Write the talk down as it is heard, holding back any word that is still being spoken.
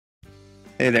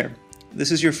Hey there,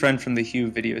 this is your friend from the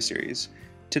Hive video series.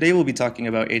 Today we'll be talking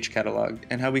about HCatalog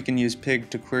and how we can use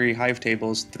Pig to query Hive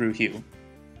tables through Hive.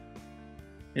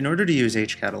 In order to use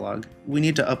HCatalog, we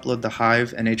need to upload the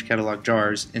Hive and HCatalog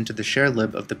jars into the share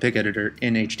lib of the Pig editor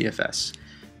in HDFS.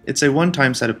 It's a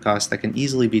one-time setup cost that can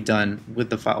easily be done with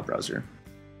the file browser.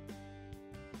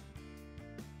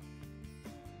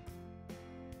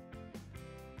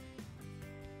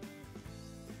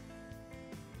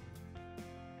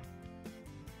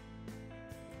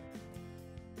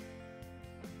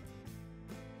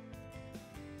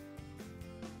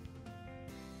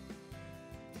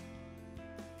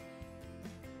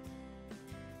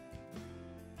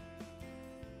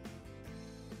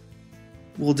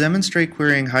 We'll demonstrate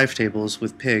querying Hive tables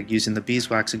with Pig using the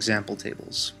beeswax example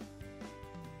tables.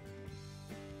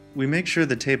 We make sure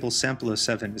the table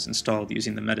sample07 is installed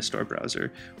using the Metastore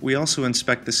browser. We also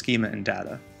inspect the schema and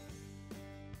data.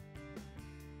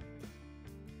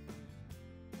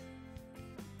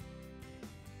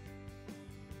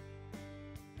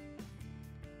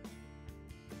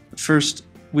 First,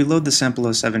 we load the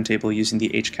sample07 table using the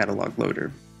HCatalog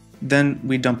loader. Then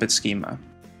we dump its schema.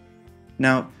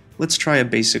 Now, let's try a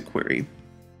basic query.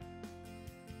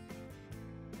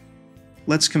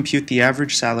 Let's compute the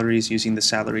average salaries using the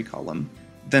salary column,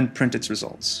 then print its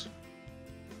results.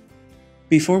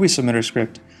 Before we submit our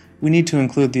script, we need to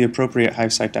include the appropriate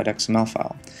hivesite.xml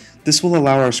file. This will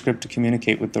allow our script to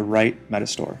communicate with the right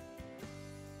Metastore.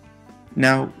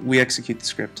 Now we execute the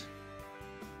script.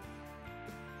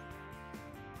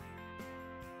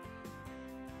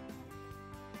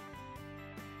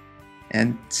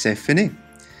 And c'est fini.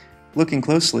 Looking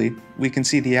closely, we can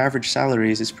see the average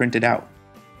salaries is printed out.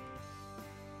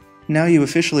 Now you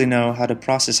officially know how to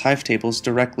process Hive tables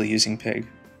directly using Pig.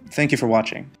 Thank you for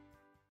watching.